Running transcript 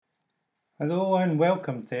Hello and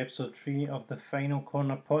welcome to episode 3 of the Final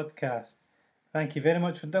Corner podcast. Thank you very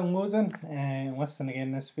much for downloading and listening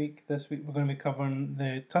again this week. This week we're going to be covering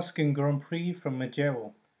the Tuscan Grand Prix from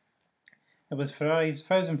Mugello. It was Ferrari's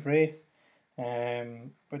 1000th race,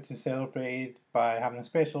 which is celebrated by having a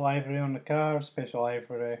special livery on the car, special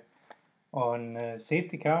livery on the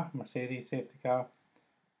safety car, Mercedes safety car.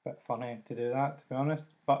 Bit funny to do that, to be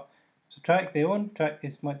honest, but it's a track they own, track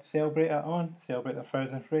is much to celebrate it on, celebrate their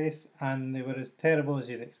 1000th race, and they were as terrible as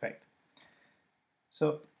you'd expect.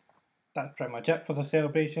 So that's pretty much it for the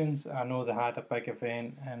celebrations. I know they had a big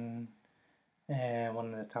event in one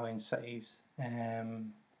of the Italian cities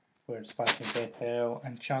where Sebastian Vettel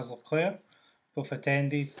and Charles Leclerc both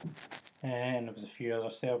attended, and there was a few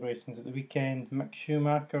other celebrations at the weekend. Mick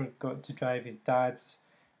Schumacher got to drive his dad's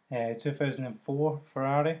 2004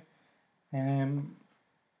 Ferrari,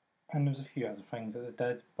 and there was a few other things that they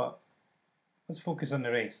did, but let's focus on the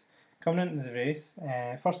race. Coming into the race,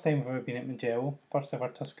 first time we've ever been at Mugello, first ever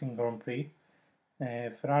Tuscan Grand Prix,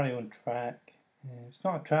 Ferrari on track. It's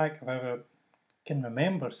not a track I've ever can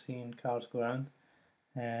remember seeing cars go around.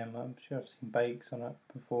 I'm sure I've seen bikes on it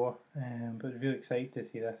before, but really excited to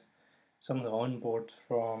see this. Some of the onboards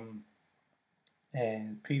from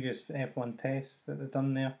previous F1 tests that they've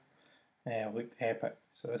done there looked epic,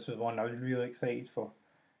 so this was one I was really excited for.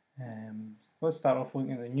 Let's start off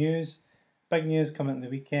looking at the news. Big news coming into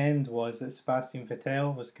the weekend was that Sebastian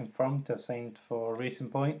Vettel was confirmed to have signed for Racing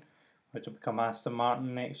Point, which will become Aston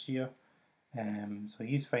Martin next year. So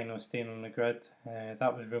he's finally staying on the grid.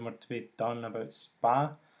 That was rumoured to be done about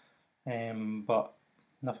Spa, but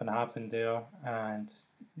nothing happened there, and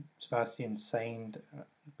Sebastian signed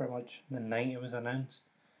pretty much the night it was announced.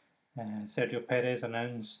 Sergio Perez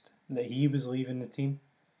announced that he was leaving the team.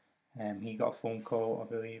 He got a phone call,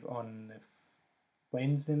 I believe, on the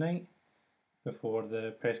Wednesday night before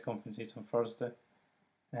the press conferences on Thursday.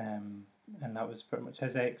 And that was pretty much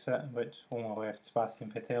his exit, which only left Sebastian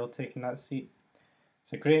Vettel taking that seat.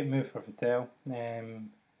 It's a great move for Vettel.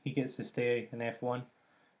 He gets to stay in F1.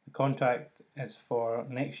 The contract is for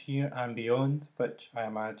next year and beyond, which I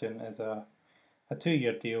imagine is a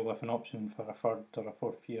 2-year deal with an option for a third or a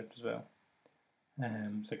fourth year as well.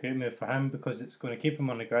 It's a great move for him because it's going to keep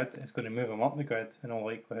him on the grid, it's going to move him up the grid in all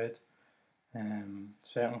likelihood.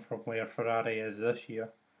 Certainly from where Ferrari is this year.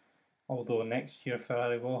 Although next year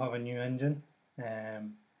Ferrari will have a new engine,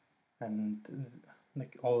 and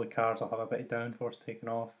all the cars will have a bit of downforce taken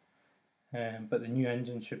off, but the new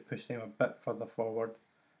engine should push them a bit further forward.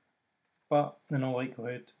 But in all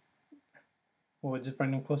likelihood, will it just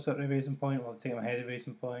bring them closer to Racing Point? Will it take them ahead of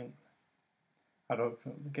Racing Point? I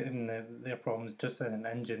don't, getting their problems just in an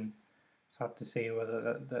engine, it's hard to say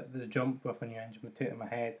whether the jump with a new engine would take them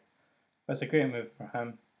ahead. But it's a great move for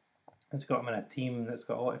him. It's got him in a team that's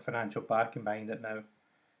got a lot of financial backing behind it now.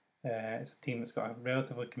 It's a team that's got a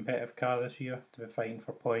relatively competitive car this year to be fighting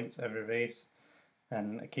for points every race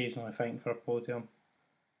and occasionally fighting for a podium.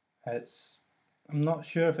 I'm not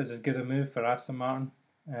sure if it's as good a move for Aston Martin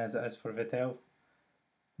as it is for Vettel.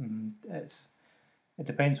 It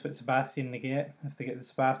depends what Sebastian they get. If they get the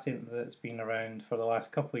Sebastian that's been around for the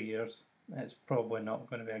last couple of years, it's probably not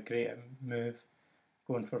going to be a great move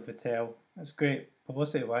going for Vettel. It's great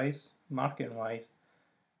publicity-wise, marketing-wise,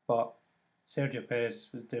 but Sergio Perez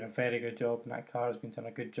was doing a very good job, and that car has been doing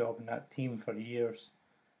a good job in that team for years.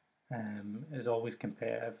 Is always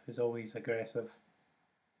competitive, is always aggressive.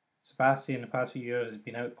 Sebastian in the past few years has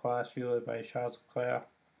been outclassed really by Charles Leclerc.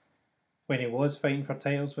 When he was fighting for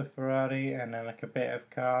titles with Ferrari and in a competitive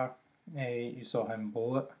car, you saw him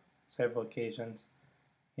blow it several occasions.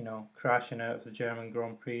 Crashing out of the German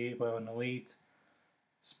Grand Prix while in the lead,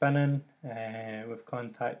 spinning with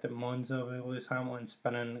contact at Monza with Lewis Hamilton,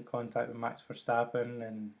 spinning in contact with Max Verstappen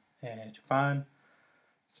in Japan,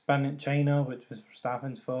 spin at China, which was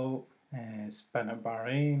Verstappen's fault, spin at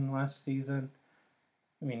Bahrain last season.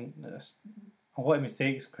 I mean, there's a lot of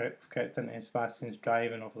mistakes crept into Sebastian's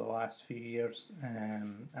driving over the last few years,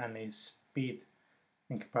 and his speed,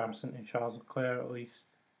 in comparison to Charles Leclerc at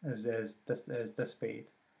least, is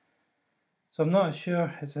dissipated. So I'm not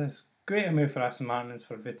sure it's as great a move for Aston Martin as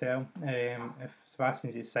for Vettel. If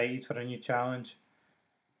Sebastian's excited for a new challenge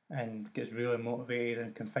and gets really motivated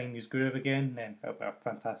and can find his groove again, then it'll be a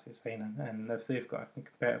fantastic signing. And if they've got a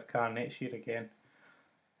competitive car next year again,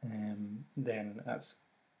 then that's...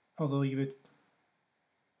 Although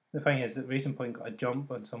the thing is that Racing Point got a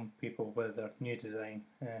jump on some people with their new design,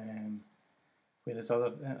 whereas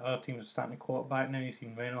other teams are starting to claw it back now. You've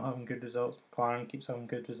seen Renault having good results, McLaren keeps having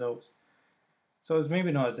good results. So it's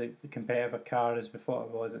maybe not as competitive a car as we thought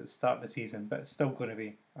it was at the start of the season, but it's still going to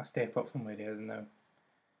be a step up from where it is now.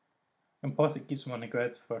 And plus it keeps them on the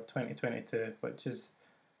grid for 2022, which is,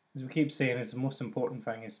 as we keep saying, is the most important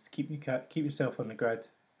thing, is to keep yourself on the grid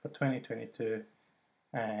for 2022,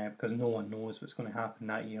 because no one knows what's going to happen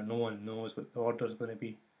that year. No one knows what the order's going to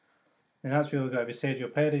be. And that's really got to be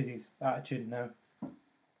Sergio Perez's attitude now.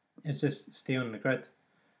 It's just stay on the grid.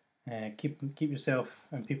 Keep yourself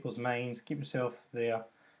in people's minds. Keep yourself there.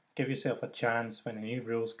 Give yourself a chance when the new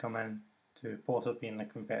rules come in to possibly be in a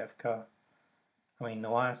competitive car. I mean,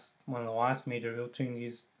 one of the last major rule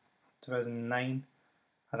changes, 2009,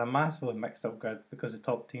 had a massively mixed up grid because the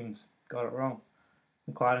top teams got it wrong.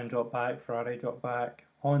 McLaren dropped back, Ferrari dropped back,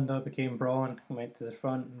 Honda became Brawn, went to the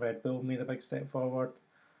front, and Red Bull made a big step forward.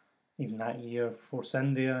 Even that year, Force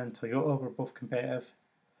India and Toyota were both competitive.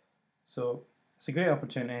 So it's a great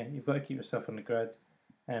opportunity. You've got to keep yourself on the grid.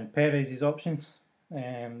 And Perez's options,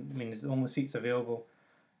 I mean, there's only seats available.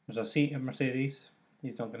 There's a seat at Mercedes.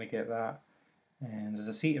 He's not going to get that. And there's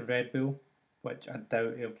a seat at Red Bull, which I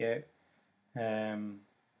doubt he'll get.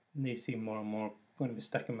 They seem more and more going to be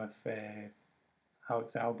sticking with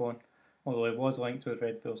Alex Albon, although it was linked with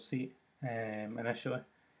Red Bull's seat initially.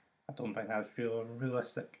 I don't think that's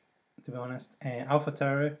realistic, to be honest.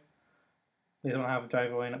 AlphaTauri, they don't have a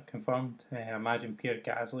driver lineup confirmed. I imagine Pierre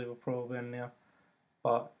Gasly will probably in there,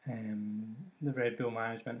 but the Red Bull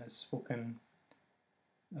management has spoken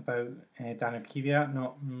about Daniel Kvyat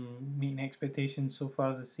not meeting expectations so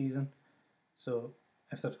far this season. So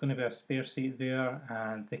if there's going to be a spare seat there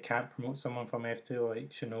and they can't promote someone from F2 like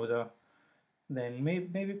Shinoda, then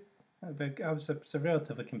maybe it's a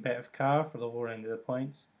relatively competitive car for the lower end of the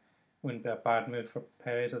points. Wouldn't be a bad move for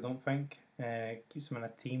Perez, I don't think. Keeps him in a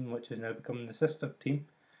team which has now become the sister team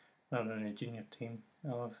rather than the junior team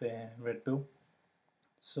of Red Bull.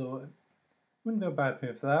 So it wouldn't be a bad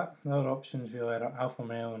move for that. The other options really are Alfa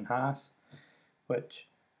Romeo and Haas, which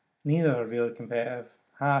neither are really competitive.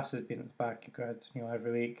 Haas has been at the back of grid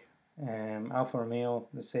every week. Alfa Romeo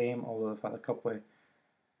the same, although they've had a couple of,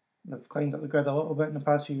 they've climbed up the grid a little bit in the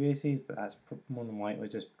past few races, but that's more than likely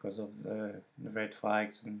just because of the red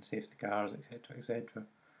flags and safety cars, etc., etc.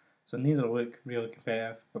 So neither look really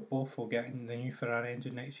competitive, but both will get in the new Ferrari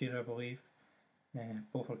engine next year, I believe.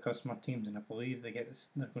 Both are customer teams, and I believe they're going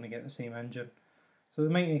to get the same engine. So they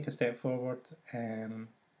might make a step forward.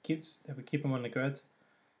 If we keep him on the grid,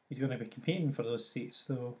 he's going to be competing for those seats.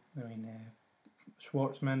 So I mean,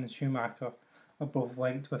 Schwartzman and Schumacher are both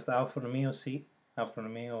linked with the Alfa Romeo seat. Alfa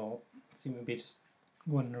Romeo seem to be just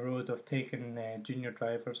going the road of taking junior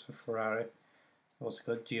drivers for Ferrari. We've also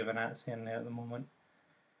got Giovinazzi in there at the moment.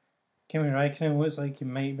 Kimi Raikkonen looks like he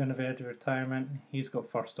might be on the verge of retirement. He's got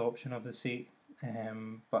first option of the seat,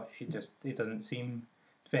 but he doesn't seem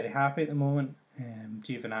very happy at the moment.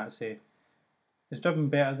 Giovinazzi has driven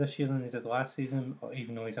better this year than he did last season,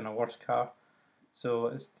 even though he's in a worse car.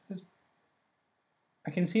 So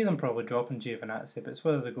I can see them probably dropping Giovinazzi, but it's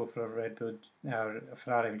whether they go for a Red Bull or a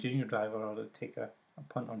Ferrari junior driver or they take a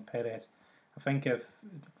punt on Perez. I think if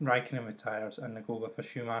Raikkonen retires and they go with a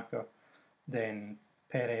Schumacher, then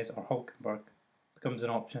Perez or Hülkenberg becomes an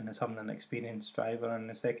option as having an experienced driver in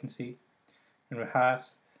the second seat. And with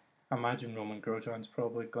Haas, I imagine Roman Grosjean's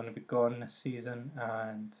probably going to be gone this season,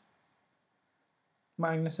 and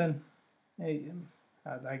Magnussen, I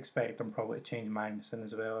expect them probably to change Magnussen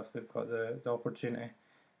as well if they've got the opportunity.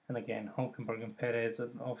 And again, Hülkenberg and Perez are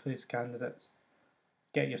obvious candidates.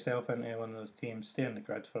 Get yourself into one of those teams, stay on the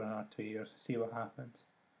grid for another 2 years, see what happens.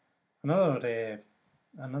 Another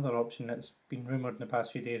option that's been rumoured in the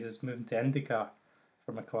past few days is moving to IndyCar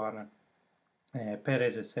for McLaren.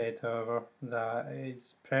 Perez has said, however, that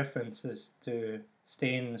his preference is to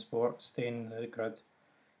stay in the sport, stay in the grid.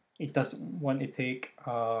 He doesn't want to take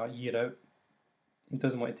a year out. He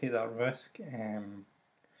doesn't want to take that risk.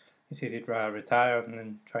 He says he'd rather retire and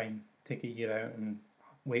then try and take a year out and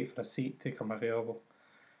wait for a seat to come available.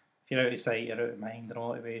 If you're out of sight, you're out of mind in a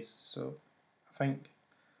lot of ways. So I think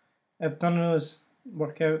if none of those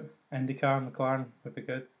work out, IndyCar and McLaren would be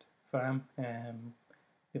good for him.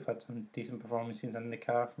 They've had some decent performances in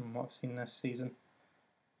IndyCar from what I've seen this season.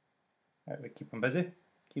 It would keep him busy,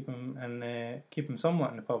 keep him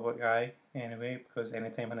somewhat in the public eye anyway, because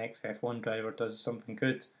anytime an ex-F1 driver does something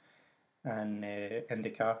good in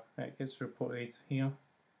IndyCar, it gets reported here.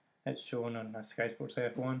 It's shown on Sky Sports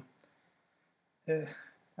F1.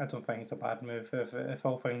 I don't think it's a bad move. If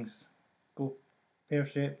all things go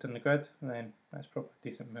pear-shaped in the grid, then that's probably a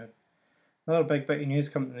decent move. Another big bit of news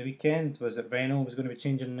coming to the weekend was that Renault was going to be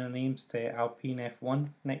changing their names to Alpine F1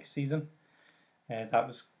 next season.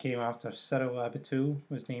 That came after Cyril Abiteboul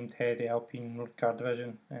was named head of Alpine Road Car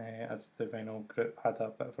Division, as the Renault group had a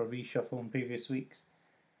bit of a reshuffle in previous weeks.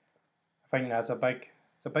 I think that's a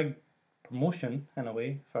big promotion in a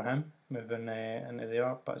way for him, moving into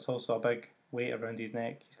there, but it's also a big weight around his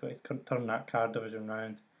neck. He's got to turn that car division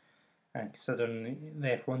round, and considering the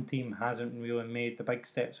F1 team hasn't really made the big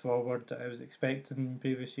steps forward that I was expecting in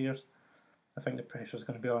previous years, I think the pressure is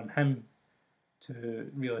going to be on him to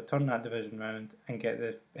really turn that division round and get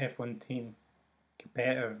the F1 team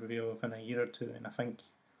competitive really within a year or two. And I think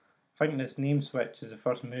this name switch is the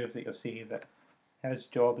first move that you'll see that his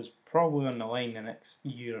job is probably on the line the next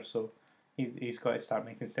year or so. He's got to start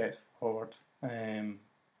making steps forward in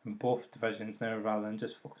both divisions now rather than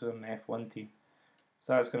just focus on the F1 team.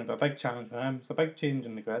 So that's going to be a big challenge for him. It's a big change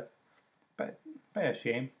in the grid. But a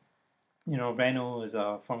shame. You know, Renault is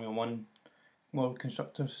a Formula 1 World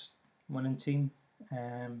Constructors winning team.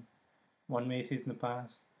 Won races in the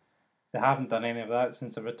past. They haven't done any of that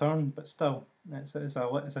since a return, but still, it's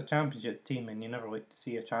a championship team, and you never like to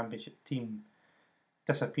see a championship team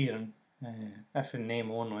disappearing. If in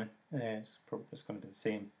name only, it's probably just going to be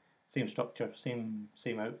the same structure, same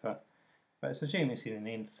outfit. But it's a shame to see the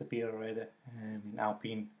name disappear already.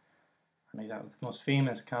 Alpine, and exactly the most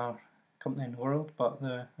famous car company in the world, but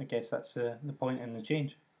I guess that's the point in the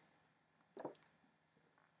change.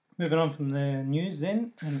 Moving on from the news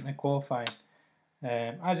then, and the qualifying.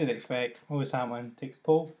 As you'd expect, Lewis Hamilton takes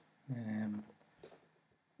pole.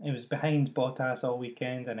 He was behind Bottas all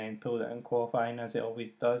weekend and then pulled it in qualifying as he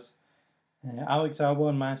always does. Alex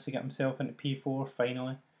Albon managed to get himself into P4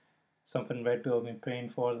 finally, something Red Bull have been praying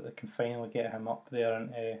for, that they can finally get him up there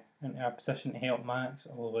into a position to help Max,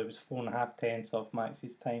 although he was 4.5 tenths off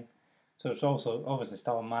Max's time. So there's also obviously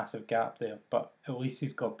still a massive gap there, but at least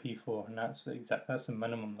he's got P4, and that's the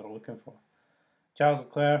minimum they're looking for. Charles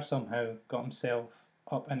Leclerc somehow got himself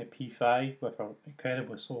up into P5 with an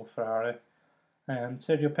incredibly slow Ferrari.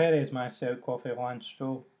 Sergio Perez managed to outqualify Lance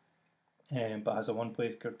Stroll, but has a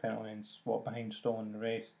one-place grid penalty and swapped behind Stroll in the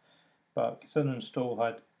race. But considering Stroll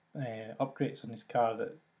had upgrades on his car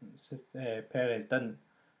that Perez didn't,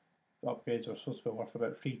 the upgrades were supposed to be worth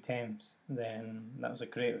about 3 tenths, then that was a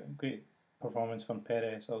great performance from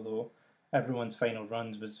Perez, although everyone's final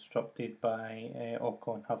runs was disrupted by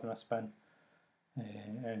Ocon having a spin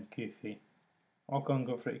in Q3. Ocon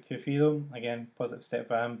got through to Q3 though, again, positive step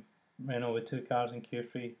for him. Renault with 2 cars in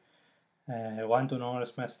Q3. Lando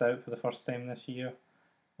Norris missed out for the first time this year.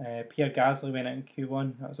 Pierre Gasly went out in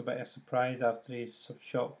Q1. That was a bit of a surprise after his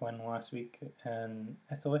shock win last week in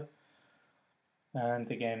Italy. And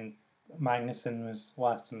again, Magnussen was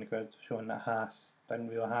last on the grid, showing that Haas didn't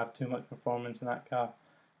really have too much performance in that car.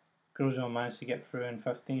 Grosjean managed to get through in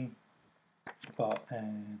 15, but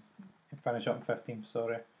finish up in 15th,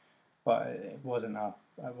 sorry. But it wasn't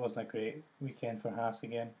a great weekend for Haas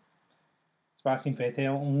again. Sebastian Vettel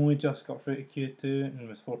only just got through to Q2 and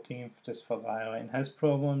was 14th, just further highlighting his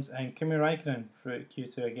problems. And Kimi Raikkonen through to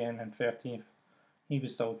Q2 again and 13th. He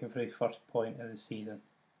was still looking for his first point of the season.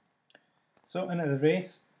 So into the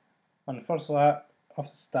race, on the first lap,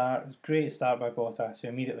 off the start, it was a great start by Bottas, who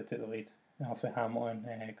immediately took the lead. Off of Hamilton,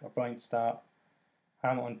 got a brilliant start.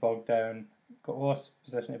 Hamilton bogged down, got lost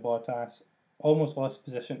position to Bottas, almost lost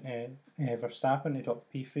position to Verstappen, he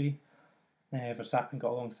dropped P3. Verstappen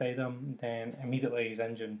got alongside him, then immediately his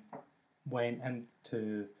engine went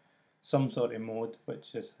into some sort of mode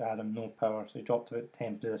which just had him no power, so he dropped about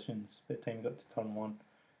 10 positions by the time he got to turn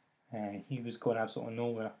 1. He was going absolutely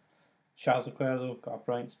nowhere. Charles Leclerc though got a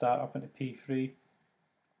brilliant start up into P3,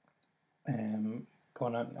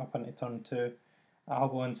 going up into turn 2.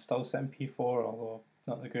 Albon still sitting P4, although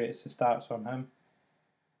not the greatest of starts from him.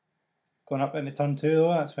 Going up into turn 2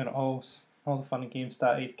 though, that's when all the fun and games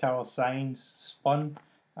started. Carlos Sainz spun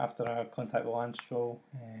after a contact with Lance Stroll.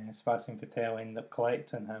 Sebastian Vettel ended up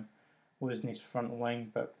collecting him, losing his front wing,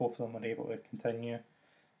 but both of them were able to continue.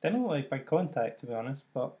 Didn't look like big contact, to be honest,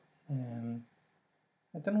 but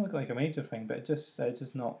it didn't look like a major thing, but it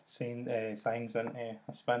just knocked Sainz into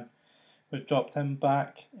a spin, which dropped him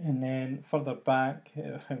back, and then further back,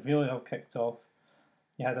 it really all kicked off.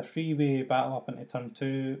 You had a three-way battle up into turn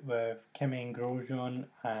 2 with Kimi and Grosjean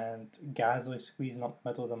and Gasly squeezing up the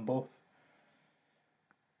middle of them both.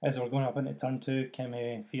 As we were going up into turn 2,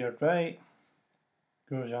 Kimi veered right,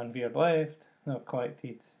 Grosjean veered left. They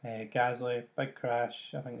collected Gasly, big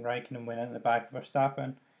crash. I think Raikkonen went into the back of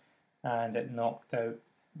Verstappen, and it knocked out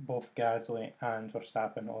both Gasly and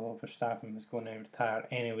Verstappen, although Verstappen was going to retire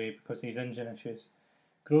anyway because of his engine issues.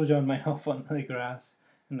 Grosjean went off onto the grass,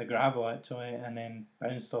 in the gravel actually, and then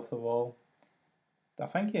bounced off the wall. I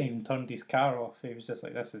think he even turned his car off. He was just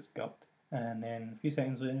like, this is gut. And then a few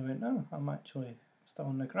seconds later he went, no, I'm actually still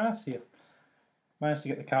on the grass here. Managed to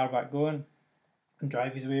get the car back going and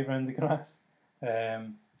drive his way around the grass.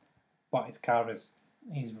 But his car was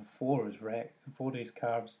his four was wrecked. Four of his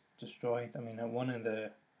cars destroyed. I mean, at one of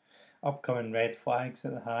the upcoming red flags that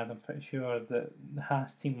they had, I'm pretty sure that the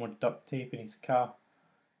Haas team were duct taping his car,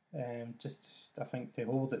 just I think to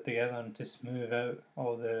hold it together and to smooth out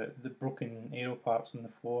all the broken aero parts on the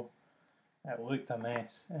floor. It looked a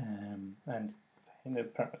mess, and I think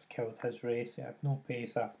it pretty much killed his race. He had no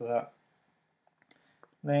pace after that.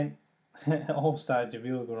 Then it all started to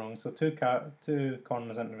really go wrong. So two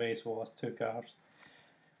corners into the race, we lost two cars.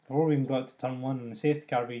 Before we even got to turn one, the safety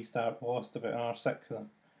car restart, we lost about an R6 of them.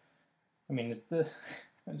 I mean, it's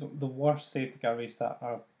the worst safety car restart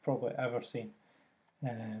I've probably ever seen.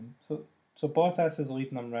 So Bottas is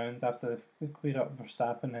leading them round after they cleared up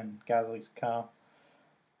Verstappen and Gasly's car.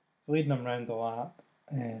 He's leading them round the lap.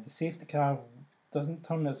 The safety car doesn't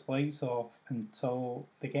turn its lights off until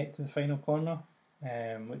they get to the final corner,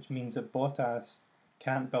 which means that Bottas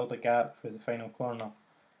can't build a gap for the final corner.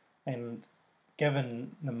 And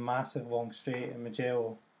given the massive long straight in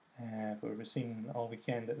Mugello, where we've seen all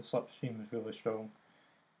weekend that the slipstream was really strong,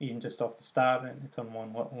 even just off the start into turn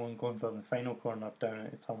one, let alone going for the final corner down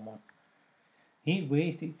into turn one. He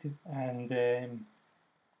waited and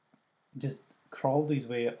just crawled his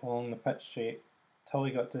way along the pit straight till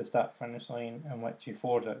he got to the start finish line, in which he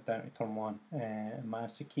forwarded it down to turn one and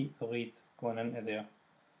managed to keep the lead going into there.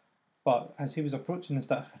 But as he was approaching the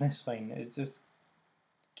start finish line, it's just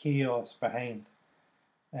chaos behind.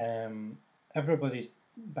 Everybody's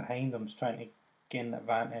behind him's trying to gain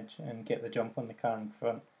advantage and get the jump on the car in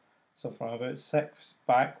front. So from about six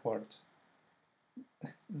backwards,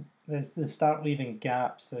 they start leaving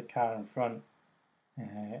gaps to the car in front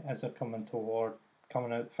as they're coming out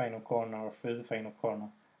the final corner or through the final corner,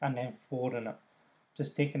 and then flooring it,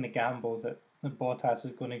 just taking the gamble that the Bottas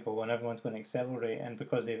is going to go and everyone's going to accelerate, and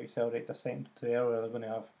because they've accelerated a second too early, they're going to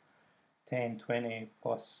have 10, 20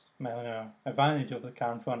 plus mile an hour advantage over the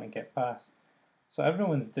car in front and get past. So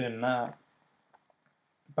everyone's doing that,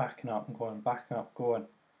 backing up, going,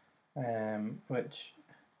 which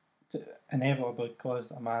inevitably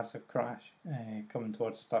caused a massive crash coming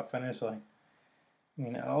towards the start-finish line. I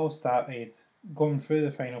mean, it all started going through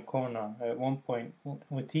the final corner. At one point,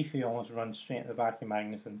 Latifi almost runs straight at the back of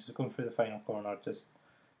Magnussen, just going through the final corner, just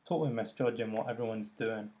totally misjudging what everyone's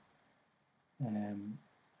doing. And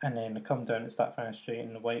then they come down to start-finish straight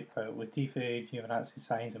and they wipe out Latifi, Giovinazzi,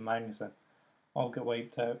 Sainz and Magnussen all get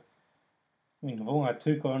wiped out. I mean, we've only had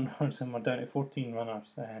two corners and we're down to 14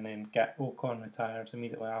 runners, and then Ocon retires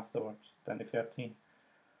immediately afterwards, down to 13.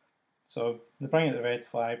 So they bring out the red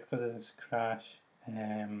flag because of this crash.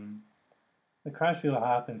 The crash really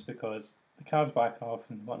happens because the car's backing off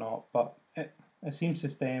and whatnot, but it seems to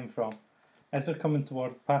stem from, as they're coming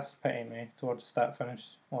past the pit entry, towards the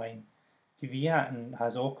start-finish line, Kvyat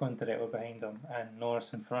has Ocon directly behind him and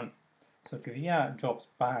Norris in front. So Kvyat drops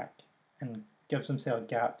back and gives himself a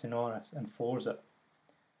gap to Norris and floors it.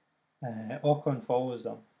 Ocon follows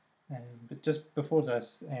them. But just before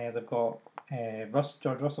this, they've got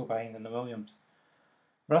George Russell behind in the Williams.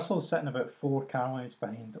 Russell's sitting about 4 car lengths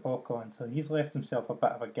behind Ocon, so he's left himself a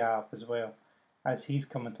bit of a gap as well as he's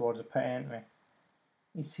coming towards the pit entry.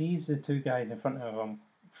 He sees the two guys in front of him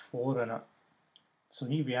flooring it, so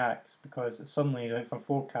he reacts because suddenly he went from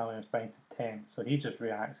 4 car lengths behind to 10, so he just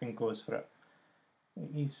reacts and goes for it.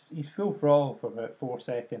 He's full throttle for about 4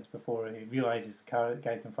 seconds before he realises the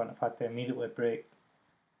guys in front have had to immediately brake.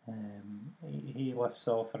 He lifts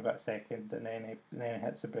off for about a second and then he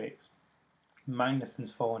hits the brakes.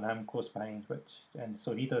 Magnussen's following him close behind, and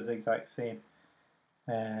so he does the exact same.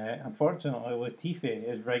 Unfortunately, Latifi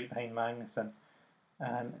is right behind Magnussen,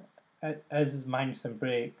 and as Magnussen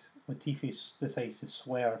brakes, Latifi decides to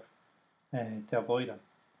swerve to avoid him.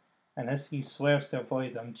 And as he swerves to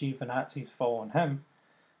avoid him, Giovinazzi's following him.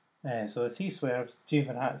 So as he swerves,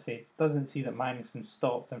 Giovinazzi doesn't see that Magnussen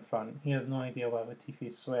stopped in front. He has no idea why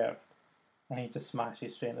Latifi swerved. And he just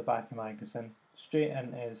smashes straight in the back of Magnussen, straight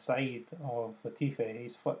into his side of Latifi.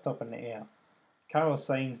 He's flipped up in the air. Carlos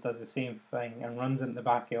Sainz does the same thing and runs into the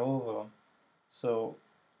back of all of them. So,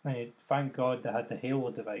 thank God they had the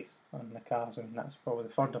Halo device on the cars. I mean, that's probably the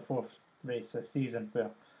third or fourth race this season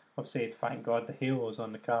where I've said, thank God the Halo's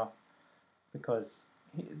on the car. Because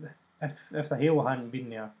if the Halo hadn't been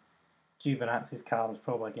there, Giovinazzi's car was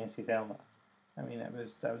probably against his helmet. I mean, it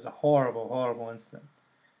was a horrible, horrible incident.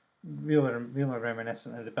 Really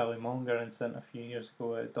reminiscent of the Billy Monger incident a few years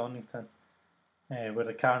ago at Donington, where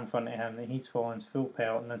the car in front of him, he's falling full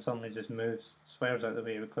pelt and then suddenly just swerves out of the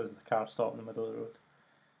way because the car stopped in the middle of the road.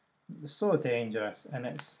 It's so dangerous, and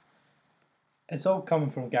it's all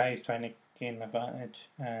coming from guys trying to gain an advantage,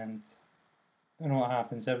 and I know what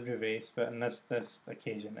happens every race, but in this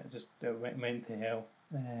occasion it went to hell.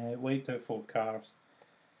 wiped out 4 cars.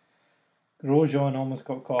 Grosjean almost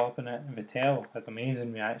got caught up in it, and Vettel had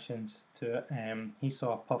amazing reactions to it. He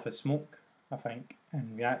saw a puff of smoke, I think,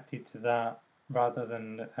 and reacted to that rather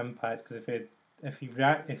than the impact. Because if he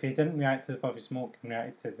didn't react to the puff of smoke and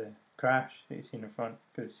reacted to the crash that he'd seen in front,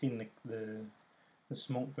 because he'd seen the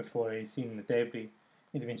smoke before he'd seen the debris,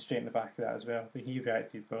 he'd have been straight in the back of that as well. But he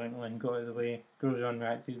reacted brilliantly and got out of the way. Grosjean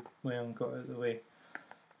reacted well and got out of the way.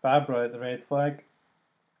 But I brought out the red flag.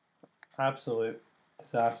 Absolute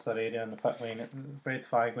disaster area on the pit lane. The red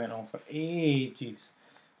flag went on for ages,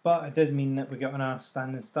 but it does mean that we got on a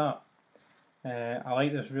standing start. I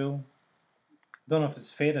like this rule. Don't know if it's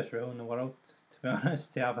the fairest rule in the world, to be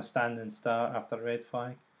honest, to have a standing start after a red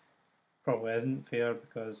flag. Probably isn't fair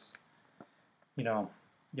because,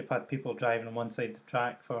 you've had people driving on one side of the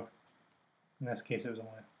track for, in this case it was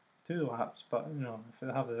only 2 laps, but if they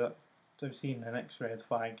have I've seen the next red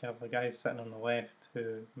flag, you have the guys sitting on the left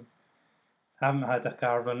who haven't had a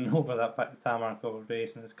car running over that bit of tarmac over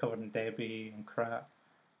race and it's covered in debris and crap.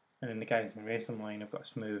 And then the guys in the racing line have got a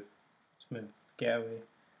smooth getaway.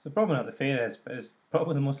 So probably not the fairest, but it's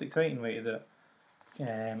probably the most exciting way to do it.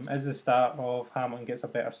 As the start of Hamilton gets a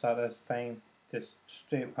better start this time, just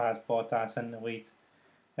straight past Bottas in the lead.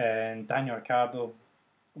 And Daniel Ricciardo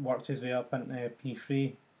worked his way up into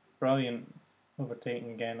P3. Brilliant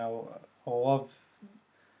overtaking again. I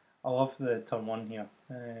love the turn 1 here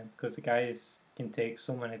because the guys can take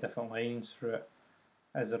so many different lines through it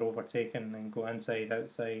as they're overtaking and go inside,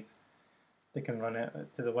 outside. They can run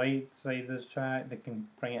it to the wide side of the track, they can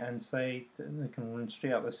bring it inside, they can run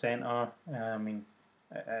straight up the centre.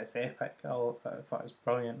 It's epic. I thought it was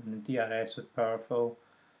brilliant, and the DRS was powerful.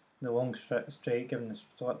 The long straight, given the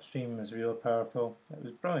slipstream, was really powerful. It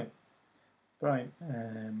was brilliant.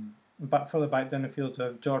 But further back down the field,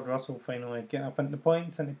 George Russell finally getting up into the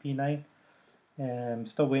points, into P9.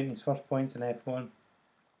 Still waiting his first points in F1.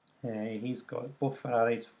 He's got both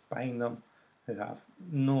Ferraris behind them who have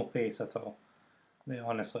no pace at all. They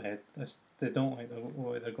honestly, they don't like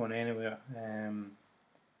they're going anywhere.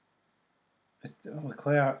 But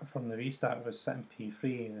Leclerc from the restart was sitting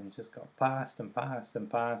P3 and just got passed, and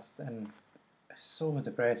it's so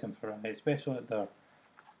depressing for Ferrari, especially at their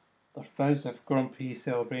 1000th Grand Prix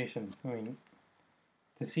celebration. I mean,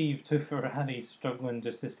 to see 2 Ferraris struggling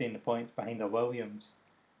just to stay in the points behind a Williams,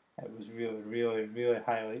 it was really, really, really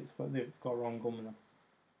highlights what they've got wrong going with them.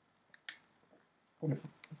 And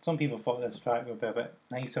some people thought this track would be a bit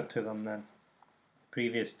nicer to them than the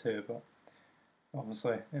previous 2, but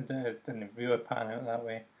obviously it didn't really pan out that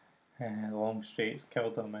way. The long straights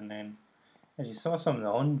killed them, and then as you saw some of the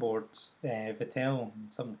onboards, Vettel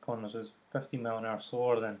in some of the corners was 50 mph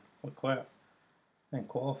slower than Leclerc in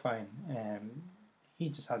qualifying. He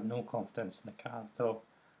just has no confidence in the car at all.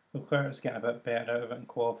 Leclerc's getting a bit better out of it in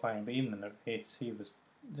qualifying, but even in the race he was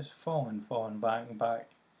just falling back and back.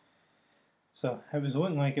 So it was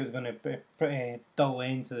looking like it was going to be a pretty dull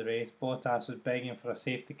end to the race. Bottas was begging for a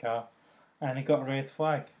safety car, and he got a red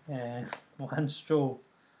flag. Lance Stroll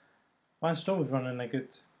was running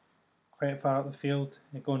quite far up the field,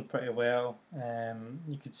 going pretty well.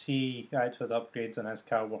 You could see actually the upgrades on his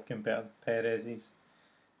car working better than Perez's.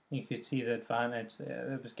 You could see the advantage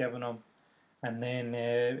that it was giving him, and then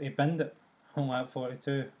he binned it on lap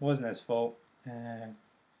 42. It wasn't his fault.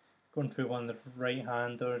 Going through one of the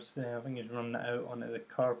right-handers, I think he was running it out onto the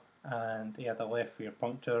curb, and he had a left rear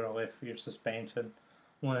puncture, a left rear suspension.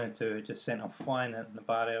 One of the two just sent him flying into the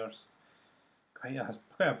barriers. Quite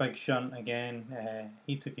a big shunt again.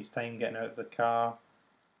 He took his time getting out of the car.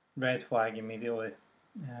 Red flag immediately.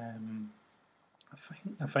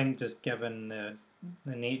 I think just given the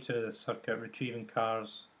nature of the circuit, retrieving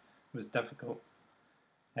cars was difficult,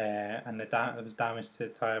 and there was damage to the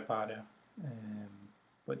tyre barrier,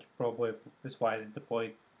 which probably was why they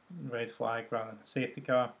deployed red flag rather than a safety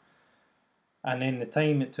car. And then the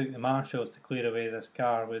time it took the marshals to clear away this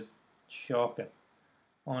car was shocking.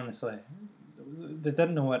 Honestly, they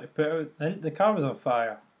didn't know what to put out. The car was on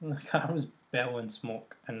fire. The car was bellowing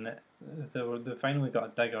smoke, and they finally got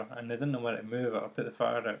a digger, and they didn't know where to move it or put the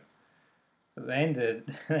fire out. So at the end of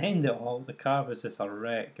it all, the car was just a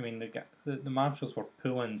wreck. I mean, the marshals were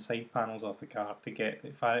pulling side panels off the car to get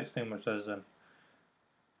the fire extinguishers, and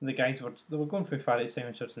the guys were going through fire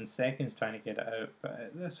extinguishers in seconds trying to get it out.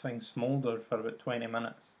 But this thing smouldered for about 20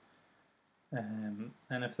 minutes. And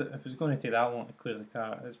if it was going to take that long to clear the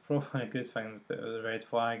car, it's probably a good thing to put the red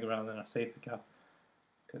flag rather than a safety car,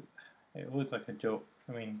 because it looked like a joke.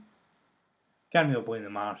 I mean, can't really blame the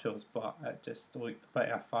marshals, but it just looked a bit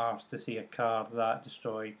of a farce to see a car that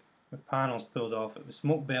destroyed, with panels pulled off, it was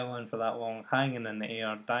smoke bellowing for that long, hanging in the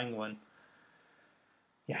air, dangling.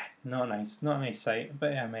 Yeah, not a nice sight, a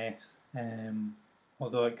bit of a mess.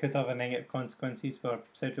 Although it could have a negative consequences for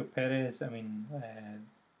Sergio Perez. I mean,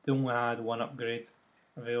 they only had one upgrade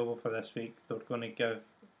available for this week. They're going to give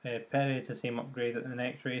Perez the same upgrade at the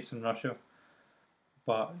next race in Russia,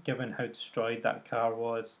 but given how destroyed that car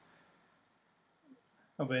was,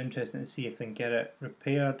 it'll be interesting to see if they can get it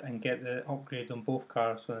repaired and get the upgrades on both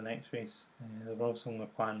cars for the next race. They're also only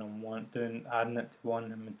planning on adding it to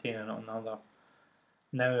one and maintaining it on another.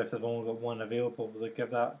 Now, if they've only got one available, will they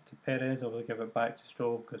give that to Perez or will they give it back to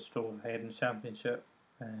Stroll because Stroll's ahead in the championship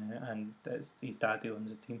and it's his daddy owns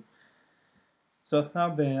the team? So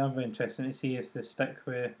that'll be interesting to see if they stick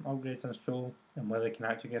with upgrades on Stroll and whether they can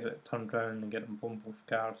actually get it turned around and get them on both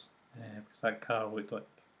cars. Because that car looked like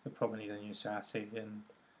it probably needs a new chassis and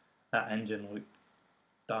that engine looked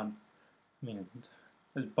done. I mean, it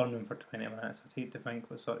was burning for 20 minutes. I'd hate to think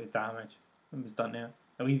what sort of damage it was done there.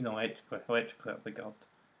 Or even electrically it'll be good.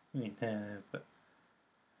 I mean, but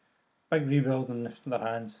big rebuild in their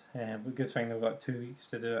hands. But good thing they've got 2 weeks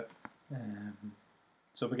to do it.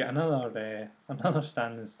 So we get another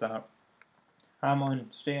standing start. Hamilton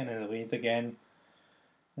straight into the lead again.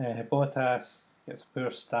 Bottas gets a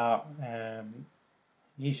poor start.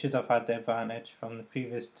 He should have had the advantage from the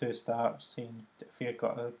previous 2 starts. If he had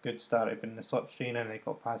got a good start, it'd been the slipstream and they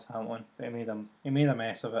got past Hamilton, but he made a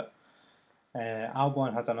mess of it.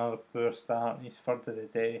 Albon had another poor start. He's third of the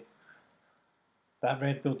day. That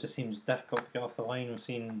Red Bull just seems difficult to get off the line. We've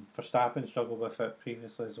seen Verstappen struggle with it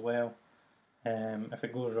previously as well. If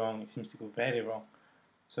it goes wrong, it seems to go very wrong.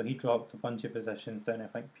 So he dropped a bunch of positions down, I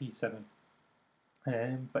think P7.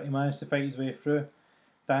 But he managed to fight his way through.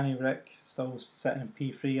 Danny Rick still sitting in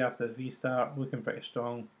P3 after the restart, looking pretty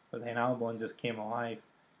strong. But then Albon just came alive.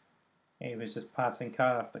 He was just passing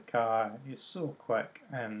car after car. He's so quick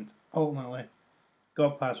and ultimately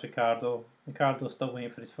got past Ricardo. Ricardo's still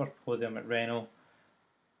waiting for his first podium at Renault.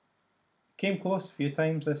 Came close a few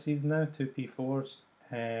times this season now, 2 P4s,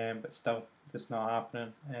 but still just not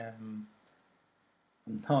happening. I'm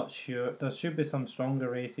not sure. There should be some stronger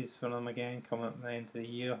races for them again coming at the end of the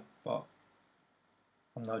year, but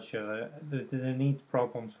I'm not sure. They need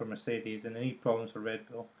problems for Mercedes and they need problems for Red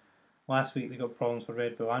Bull. Last week they got problems for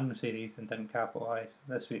Red Bull and Mercedes and didn't capitalise.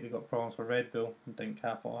 This week they got problems for Red Bull and didn't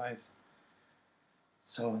capitalise.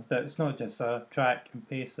 So it's not just a track and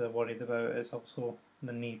pace they're worried about, it's also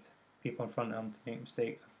the need people in front of them to make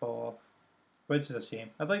mistakes and fall off, which is a shame.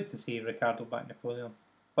 I'd like to see Ricardo back in the podium,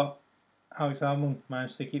 but Alex Albon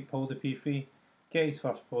managed to keep hold of P3, get his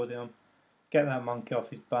first podium, get that monkey off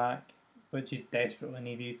his back, which he desperately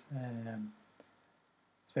needed,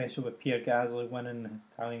 especially with Pierre Gasly winning the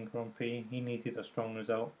Italian Grand Prix. He needed a strong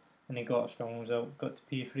result, and he got a strong result, got to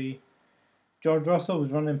P3. George Russell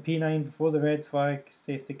was running P9 before the red flag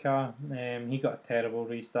safety car. He got a terrible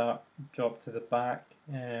restart, dropped to the back,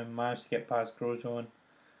 managed to get past Grosjean.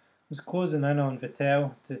 Was closing in on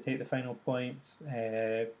Vettel to take the final points,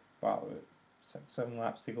 but 6-7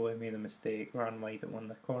 laps to go, he made a mistake, ran wide at one of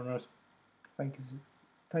the corners. I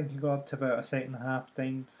think he got up to about a second and a half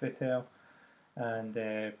behind Vettel, and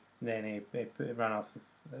then he ran off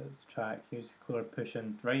the track. He was clear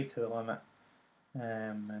pushing right to the limit.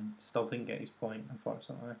 And still didn't get his point,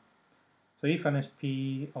 unfortunately. So he finished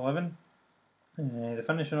P11. The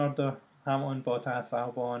finishing order: Hamilton, Bottas,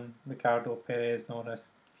 Albon, Ricardo, Perez, Norris,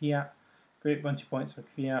 Kvyat. Great bunch of points for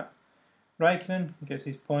Kvyat. Raikkonen gets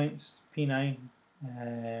his points, P9.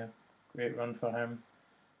 Great run for him.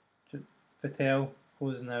 Vettel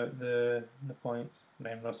closing out the points.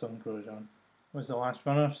 Then Russell and Grosjean was the last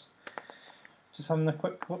runners. Just having a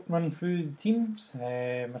quick run through the teams.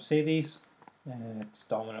 Mercedes. It's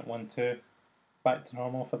dominant 1-2, back to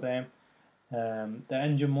normal for them. The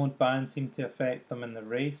engine mode ban seemed to affect them in the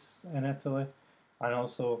race in Italy, and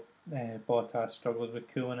also Bottas struggled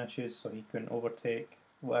with cooling issues, so he couldn't overtake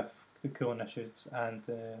with the cooling issues and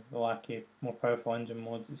the lack of more powerful engine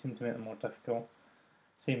modes. It seemed to make them more difficult.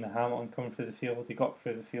 Same with Hamilton coming through the field. He got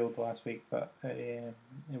through the field last week, but it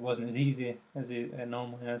wasn't as easy as it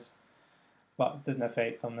normally is. But it doesn't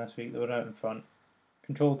affect them this week. They were out in front.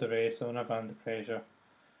 Controlled the race, so never under pressure.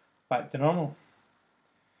 Back to normal.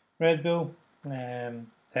 Red Bull,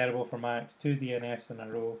 terrible for Max. 2 DNFs in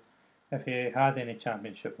a row. If he had any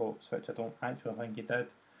championship hopes, which I don't actually think he did,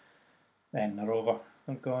 then they're over.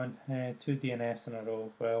 They're gone. 2 DNFs in a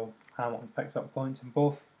row. Well, Hamilton picks up points in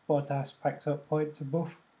both. Bottas picks up points in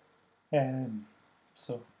both.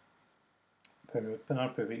 So,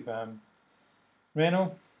 another poor week for him.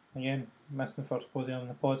 Renault, again, missing the first podium.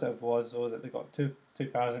 The positive was, though, that they got two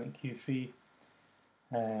cars into Q3.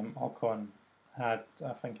 Ocon had,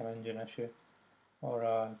 I think, an engine issue. or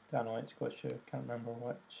a analytical issue, can't remember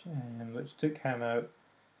which took him out.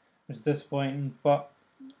 It was disappointing, but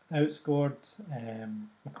outscored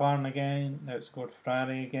McLaren again, outscored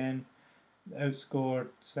Ferrari again, outscored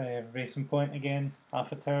Racing Point again,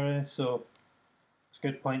 AlphaTauri, so it's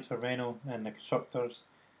good points for Renault and the constructors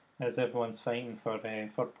as everyone's fighting for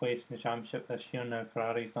third place in the championship this year now.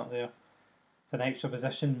 Ferrari's not there. It's an extra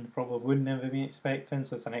position probably wouldn't ever be expecting,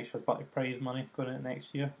 so it's an extra bit of prize money going into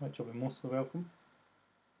next year, which will be mostly welcome.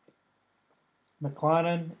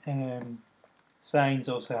 McLaren, Sainz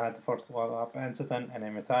also had the first lap incident and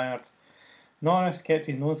then retired. Norris kept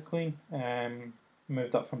his nose clean,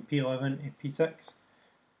 moved up from P11 to P6,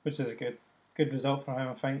 which is a good result for him,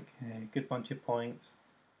 I think. Good bunch of points.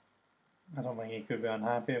 I don't think he could be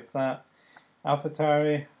unhappy with that.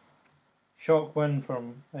 AlphaTauri, shock win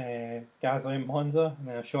from Gasly and Monza, and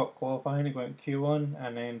then a shock qualifying. He went Q1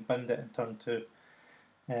 and then binned it in turn 2.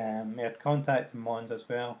 He had contact in Monza as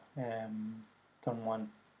well, turn 1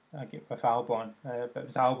 with Albon, but it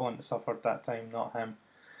was Albon that suffered that time, not him.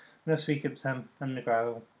 This week it was him in the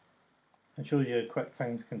gravel. It shows you how quick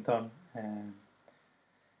things can turn.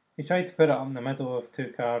 He tried to put it up in the middle of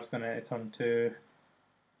two cars going into turn 2.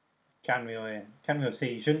 Can't really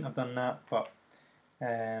say he shouldn't have done that, but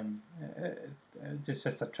it's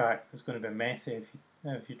just a track that's going to be messy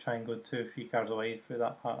if you try and go 2 or 3 cars away through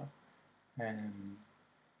that part.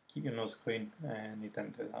 Keep your nose clean, and he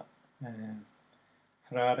didn't do that.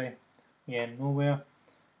 Ferrari, again, nowhere.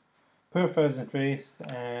 Poor thousand race,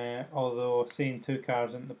 although seeing 2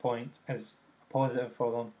 cars into the point is positive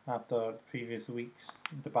for them after previous weeks'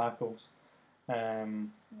 debacles.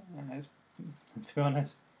 It's, to be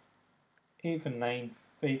honest, 8th and 9th,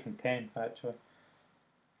 8th and 10th actually.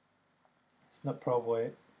 It's not probably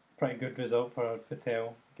a pretty good result for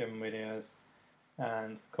Vettel given where he is,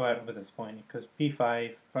 and quite was disappointing because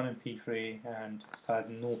P5, running P3, and just had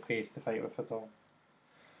no pace to fight with at all.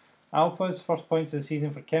 Alpha's first points of the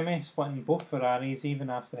season for Kimi, splitting both Ferraris even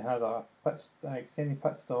after they had a extended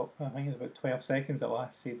pit stop. I think it was about 12 seconds it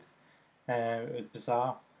lasted. It was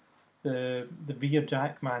bizarre. The rear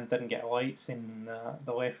jack man didn't get lights and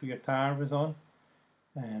the left rear tyre was on,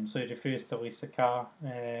 so he refused to release the car.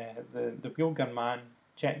 The wheel gun man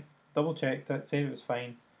double checked it, said it was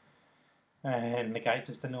fine, and the guy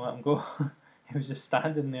just didn't let him go. He was just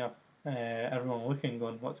standing there, everyone looking,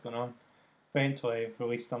 going, what's going on? Eventually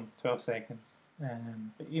released him 12 seconds.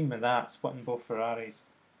 But even with that, splitting both Ferraris,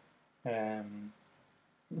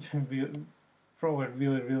 probably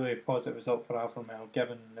a really positive result for Alfa Romeo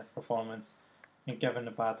given the performance and given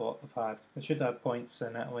the bad luck they've had. They should have had points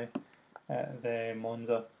in Italy at the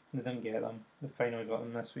Monza. They didn't get them. They finally got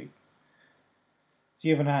them this week.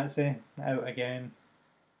 Giovinazzi out again.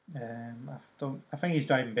 I think he's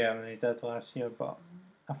driving better than he did last year, but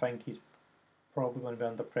I think he's probably going to be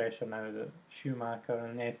under pressure now that Schumacher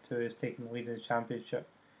in F2 is taking the lead in the championship,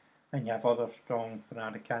 and you have other strong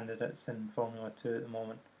Ferrari candidates in Formula 2 at the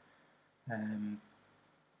moment.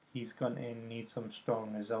 He's going to need some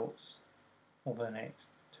strong results over the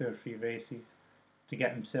next 2 or 3 races to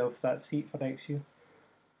get himself that seat for next year.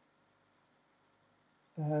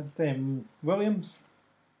 Williams,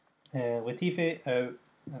 Latifi out,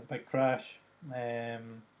 a big crash.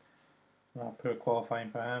 Poor qualifying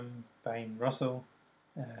for him behind Russell.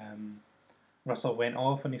 Russell went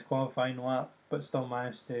off in his qualifying lap, but still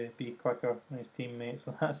managed to be quicker than his teammates,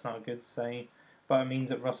 so that's not a good sign. But it means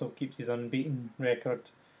that Russell keeps his unbeaten record,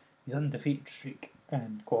 his undefeated streak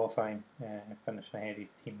in qualifying, finishing ahead of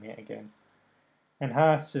his teammate again. And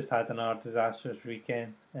Haas just had another disastrous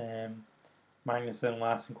weekend. Magnussen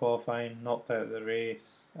last in qualifying, knocked out of the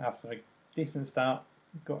race after a decent start.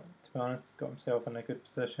 Got himself in a good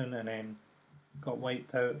position and then got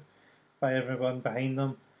wiped out by everyone behind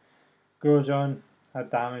them. Grosjean had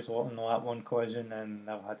damage in the lap 1 collision and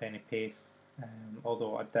never had any pace.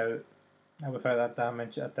 Although without that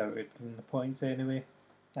damage, I doubt he'd been in the points anyway.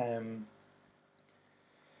 Their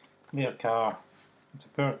car, it's a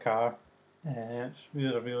poor car. It's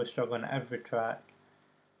really struggling at every track.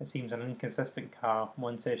 It seems an inconsistent car.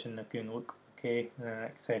 One session they're going to look okay, and the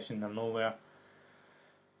next session they're nowhere.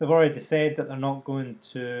 They've already said that they're not going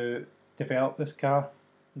to develop this car.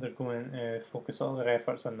 They're going to focus all their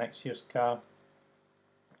efforts on next year's car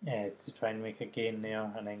to try and make a gain there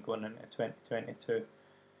and then going into 2022.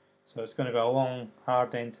 So it's going to be a long,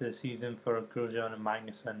 hard end to the season for Grosjean and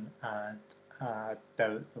Magnussen, and I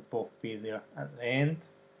doubt they'll both be there at the end.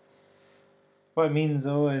 What it means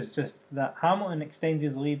though is just that Hamilton extends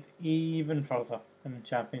his lead even further in the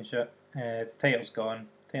championship. The title's gone,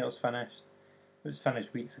 the title's finished. It was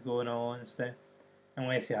finished weeks ago in all honesty.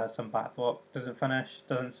 Unless he has some bad luck. Doesn't finish,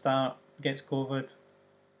 doesn't start, gets COVID.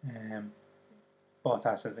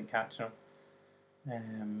 Bottas isn't catching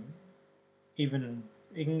him. Even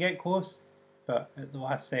he can get close, but at the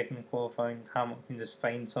last second in qualifying, Hamilton can just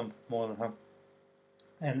find something more than him.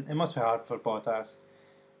 And it must be hard for Bottas.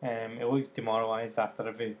 It looks demoralised after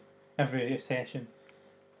every session.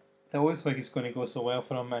 It looks like it's going to go so well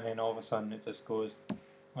for him, and then all of a sudden it just goes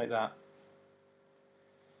like that.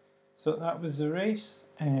 So that was the race.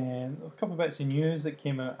 A couple of bits of news that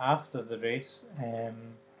came out after the race.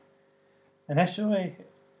 Initially,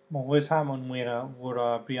 Lewis Hamilton wore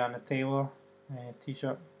a Breonna Taylor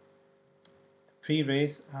t-shirt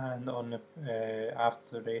pre-race and on the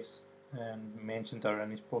after the race, and mentioned her in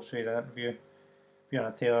his post-race interview.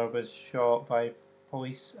 Breonna Taylor was shot by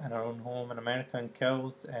police in her own home in America and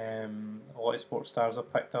killed. A lot of sports stars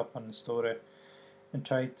have picked up on the story and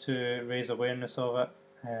tried to raise awareness of it.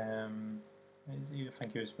 I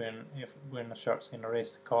think he was wearing a shirt saying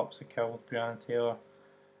 "Arrest the cops that killed Breonna Taylor."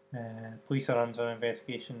 Police are under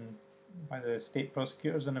investigation by the state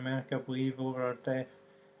prosecutors in America, I believe, over her death,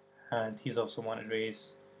 and he's also wanted to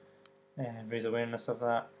raise awareness of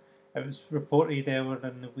that. It was reported earlier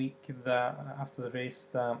in the week that after the race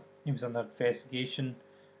that he was under investigation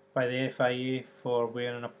by the FIA for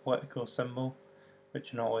wearing a political symbol,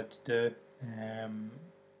 which you're not allowed to do.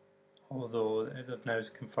 Although they've now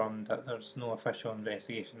confirmed that there's no official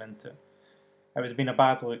investigation into it. It would have been a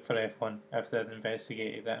bad look for F1 if they'd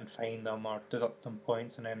investigated it and fined them or deduct them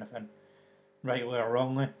points and anything, rightly or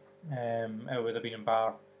wrongly. It would have been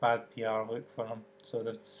a bad PR look for them, so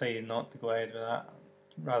they've decided not to go ahead with that,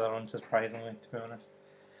 rather unsurprisingly, to be honest.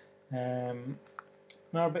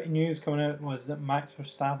 Another bit of news coming out was that Max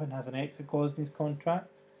Verstappen has an exit clause in his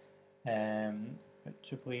contract, which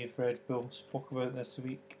I believe Red Bull spoke about this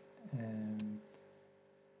week. I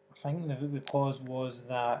think the clause was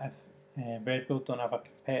that if Red Bull don't have a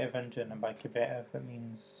competitive engine, and by competitive it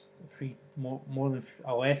means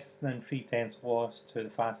a less than 3/10 loss to the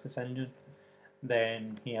fastest engine,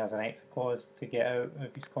 then he has an exit clause to get out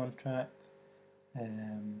of his contract.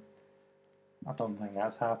 I don't think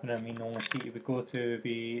that's happening. I mean, the only seat he would go to would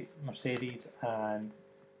be Mercedes, and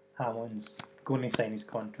Hamilton's going to sign his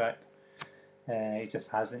contract. He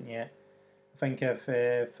just hasn't yet. I think if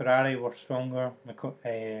Ferrari were stronger,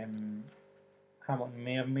 Hamilton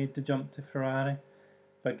may have made the jump to Ferrari,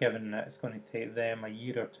 but given that it's going to take them a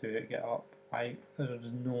year or two to get up,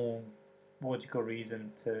 there's no logical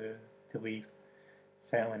reason to leave,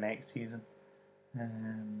 certainly next season.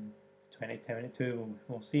 2022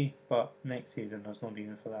 we'll see, but next season there's no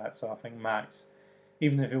reason for that. So I think Max,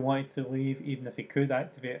 even if he wanted to leave, even if he could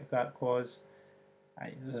activate that clause,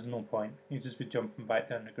 there's no point. He'd just be jumping back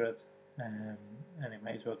down the grid, and he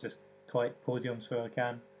might as well just collect podiums where he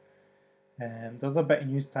can. The other bit of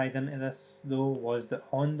news tied into this, though, was that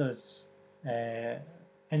Honda's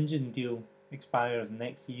engine deal expires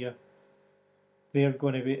next year. They're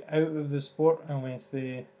going to be out of the sport unless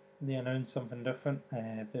they announce something different.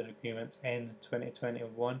 Their agreements end in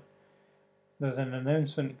 2021. There's an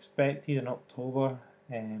announcement expected in October,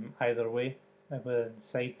 either way, whether they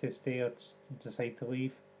decide to stay or decide to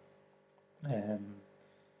leave. It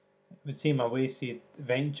would seem a wasted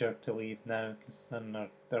venture to leave now, because then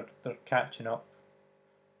they're catching up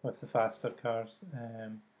with the faster cars.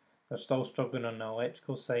 They're still struggling on the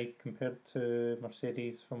electrical side compared to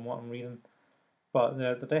Mercedes, from what I'm reading, but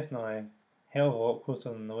they're definitely a hell of a lot closer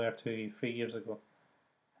than they were 2-3 years ago.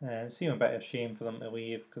 It seems a bit of a shame for them to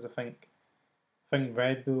leave, because I think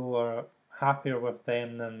Red Bull are happier with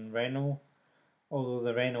them than Renault, although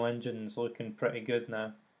the Renault engine's looking pretty good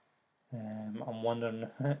now. I'm wondering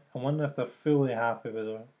if they're fully happy with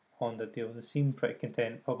their Honda deal. They seem pretty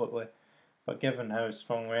content publicly, but given how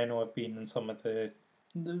strong Renault have been in some of the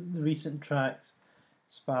recent tracks,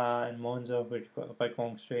 Spa and Monza, where you've got the big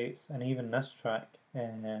long straights, and even this track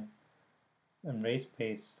in race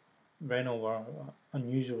pace, Renault were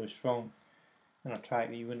unusually strong in a track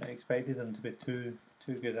that you wouldn't have expected them to be too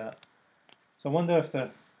good at. So I wonder if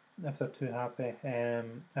they're too happy.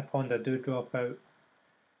 If Honda do drop out,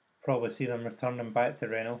 probably see them returning back to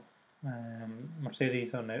Renault.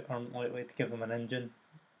 Mercedes aren't likely to give them an engine.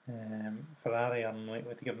 Ferrari are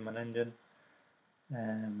unlikely to give them an engine.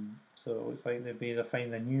 So it looks like they'd either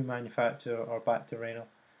find a new manufacturer or back to Renault.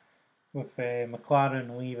 With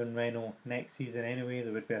McLaren leaving Renault next season anyway,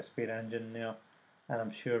 there would be a spare engine there, and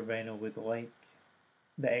I'm sure Renault would like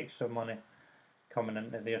the extra money coming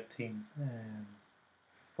into their team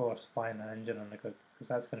for supplying an engine on the grid, because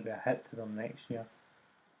that's going to be a hit to them next year.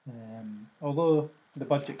 Although the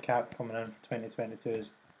budget cap coming in for 2022 is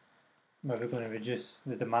maybe going to reduce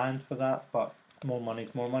the demand for that, but more money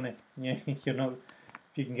is more money. Yeah, you're not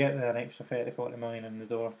if you can get an extra 30-40 million in the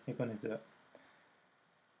door, you're going to do it.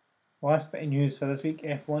 Last bit of news for this week,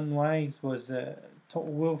 F1 wise, was Toto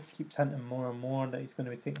Wolff keeps hinting more and more that he's going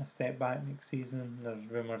to be taking a step back next season. There's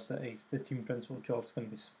rumours that the team principal job's going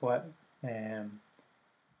to be split,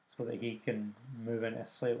 so that he can move into a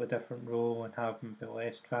slightly different role and have maybe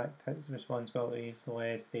less track responsibilities,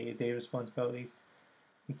 less day-to-day responsibilities.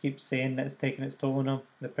 He keeps saying that it's taking its toll on him,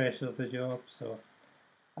 the pressure of the job, so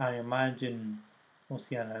I imagine we'll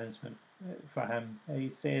see an announcement for him. He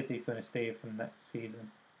said he's going to stay for next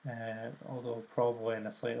season, although probably in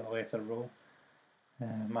a slightly lesser role.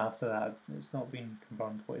 After that, it's not been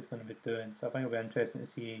confirmed what he's going to be doing, so I think it'll be interesting to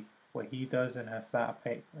see what he does and if that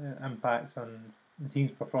impacts on the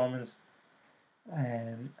team's performance,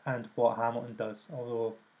 and what Hamilton does.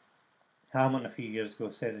 Although Hamilton a few years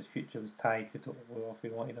ago said his future was tied to Toto Wolff, he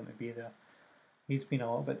wanted him to be there. He's been a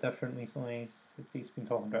little bit different recently. He's been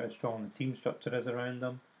talking about how strong the team structure is around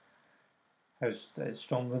him, how it's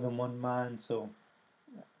stronger than one man. So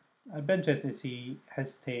I'd be interested to see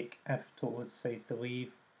his take if Toto decides to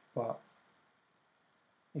leave. But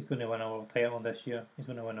he's going to win a world title this year. He's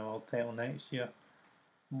going to win a world title next year.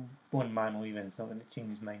 One man leaving is not going to change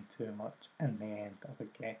his mind too much in the end, I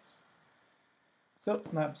would guess. So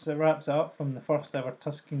that wraps it up from the first ever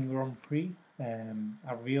Tuscan Grand Prix.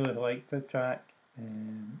 I really liked the track.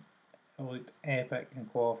 It looked epic in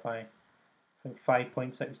qualifying. I think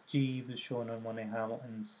 5.6 G was shown on one of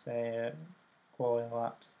Hamilton's qualifying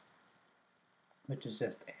laps, which is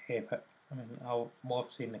just epic. I mean, I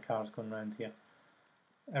love seeing the cars going around here.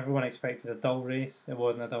 Everyone expected a dull race. It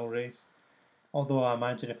wasn't a dull race. Although I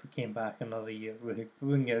imagine if we came back another year, we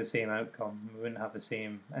wouldn't get the same outcome. We wouldn't have the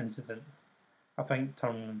same incident. I think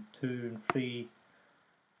turn 2 and 3,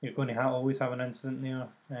 you're going to always have an incident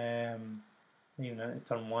there. Even at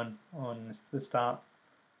turn 1 on the start.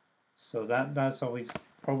 So that's always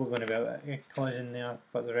probably going to be a collision there.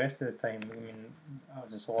 But the rest of the time, I mean, I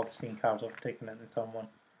just love seeing cars overtaking into turn 1.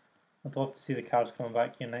 I'd love to see the cars coming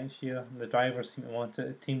back here next year. The drivers seem to want it.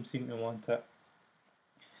 The team seem to want it.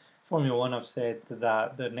 Formula 1 have said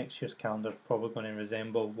that the next year's calendar is probably going to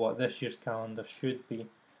resemble what this year's calendar should be.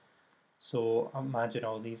 So imagine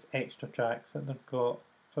all these extra tracks that they've got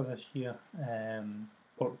for this year.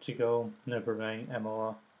 Portugal, Nürburgring,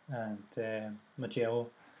 Imola, and Mugello,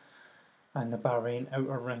 and the Bahrain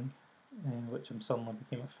Outer Ring, which I'm suddenly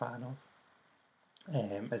became a fan of.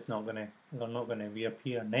 They're not going to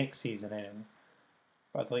reappear next season anyway,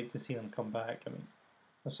 but I'd like to see them come back. I mean,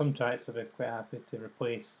 there's some tracks I'd be quite happy to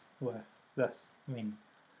replace with this. I mean,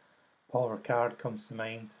 Paul Ricard comes to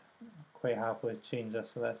mind. Quite happily change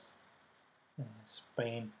this for this.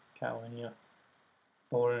 Spain, Catalonia,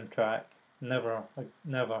 boring track. Never a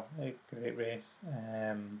great race.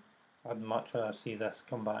 I'd much rather see this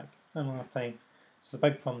come back another time. So the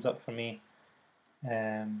big thumbs up for me.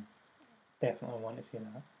 Definitely want to see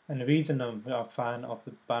that. And the reason I'm a fan of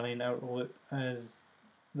the Bahrain Outer Loop is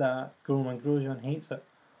that Roman Grosjean hates it.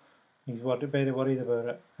 He's very worried about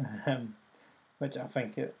it, which I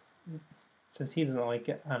think since he doesn't like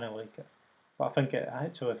it, and I like it. But I think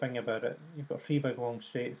actually, think about it, you've got 3 big long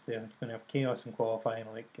straights there. You're going to have chaos in qualifying,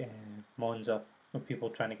 like Monza, with people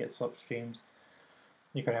trying to get slipstreams.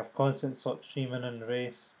 You're going to have constant slipstreaming in the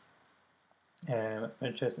race.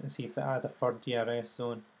 Interesting to see if they add a third DRS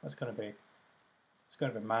zone. It's going to be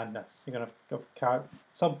madness. You're going to have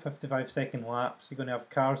sub 55-second laps. You're going to have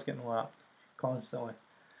cars getting lapped constantly.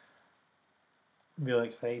 I'm really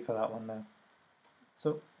excited for that one now.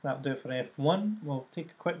 So that'll do it for F1. We'll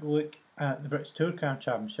take a quick look at the British Tour Car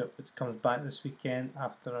Championship, which comes back this weekend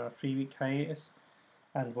after a 3-week hiatus,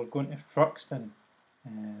 and we're going to Thruxton,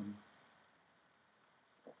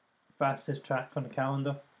 fastest track on the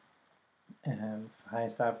calendar,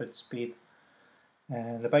 highest average speed.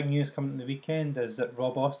 The big news coming to the weekend is that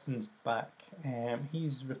Rob Austin's back.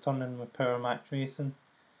 He's returning with Power Max Racing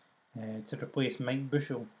to replace Mike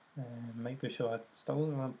Bushell. Mike Bushell had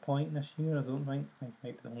still a point this year, I don't think. He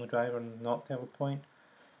might be the only driver not to have a point.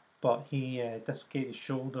 But he dislocated his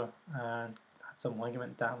shoulder and had some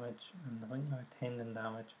ligament damage, and I think a tendon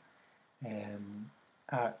damage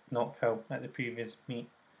at Knockhill at the previous meet.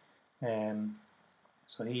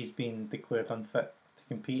 So he's been declared unfit to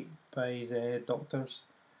compete by his doctors.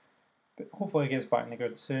 But hopefully he gets back in the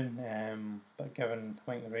grid soon. But given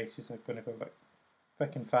I think the races are going to be a bit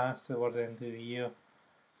thick and fast towards the end of the year,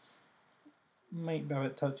 might be a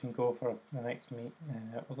bit touch and go for the next meet.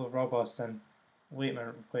 Although Rob Austin, late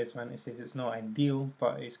minute replacement, he says it's not ideal,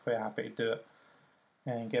 but he's quite happy to do it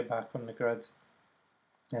and get back on the grid.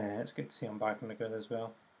 It's good to see him back on the grid as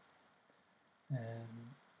well.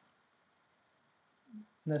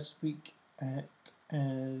 This week at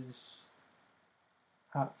is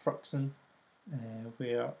at Thruxton,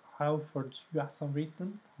 where Halford's Rather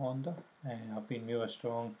Racing Honda have been really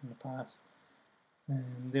strong in the past.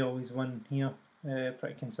 They always win here,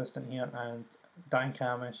 pretty consistent here, and Dan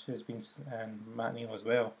Camish has been, and Matt Neal as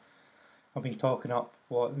well, have been talking up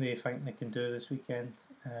what they think they can do this weekend.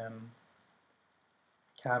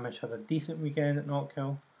 Camish had a decent weekend at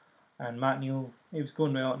Knockhill, and Matt Neal, he was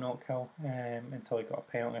going well at Knockhill until he got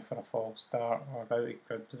a penalty for a false start or out of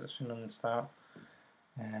grid position on the start.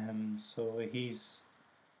 So he's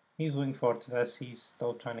looking forward to this. He's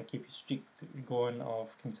still trying to keep his streak going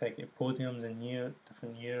of consecutive podiums in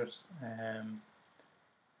different years.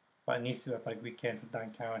 But it needs to be a big weekend for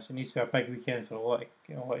Dan Camish. It needs to be a big weekend for a lot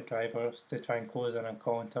of drivers to try and close in on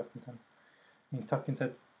Colin Tuckington. I mean,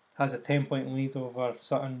 Tuckington has a 10-point lead over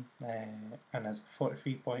Sutton and has a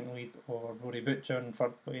 43-point lead over Rory Butcher in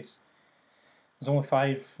third place. There's only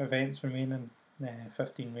 5 events remaining,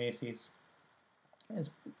 15 races.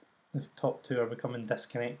 The top 2 are becoming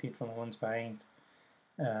disconnected from the ones behind,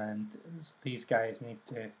 and these guys need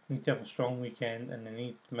to have a strong weekend, and they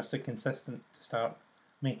need Mr. Consistent to start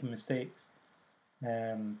making mistakes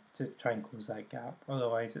to try and close that gap.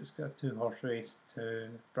 Otherwise, it's a 2-horse race to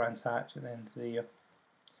Brands Hatch at the end of the year.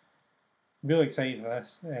 Really excited for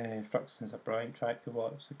this. Thruxton's a brilliant track to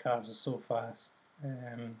watch. The cars are so fast.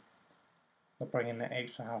 They're bringing the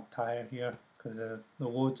extra hard tyre here because the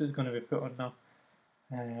loads is going to be put on now.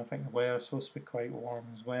 I think the weather's supposed to be quite warm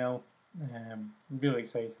as well. Really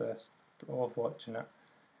excited for this. Love watching it.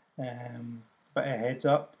 But a heads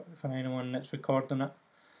up for anyone that's recording it.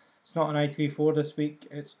 It's not on ITV4 this week,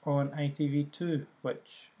 it's on ITV2,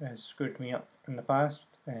 which has screwed me up in the past.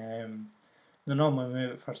 They normally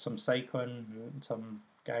move it for some cycling, some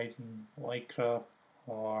guys in Lycra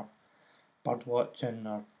or bird watching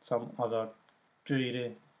or some other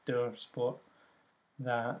dreary doer sport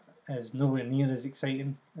that is nowhere near as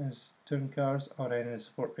exciting as touring cars or any of the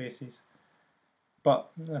sport races.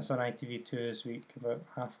 But that's on ITV2 this week, about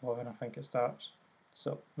 11:30 I think it starts.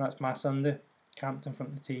 So that's my Sunday, camped in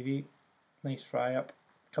front of the TV, nice fry up,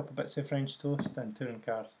 a couple bits of French toast and touring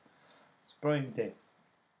cars. It's a brilliant day.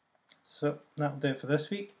 So that'll do it for this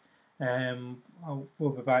week. We'll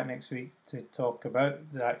be back next week to talk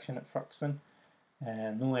about the action at Thruxton.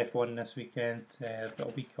 No F1 this weekend. I've got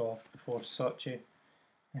a week off before Sochi.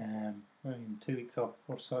 2 weeks off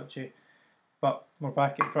before Sochi. But we're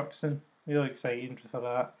back at Thruxton. Really excited for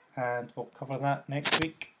that, and we'll cover that next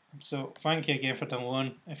week. So thank you again for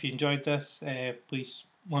downloading. If you enjoyed this, please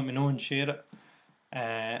let me know and share it.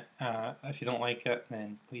 If you don't like it,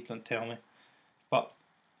 then please don't tell me. But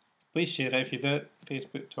please share it if you do it.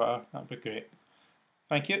 Facebook, Twitter, that'd be great.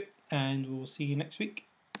 Thank you, and we'll see you next week.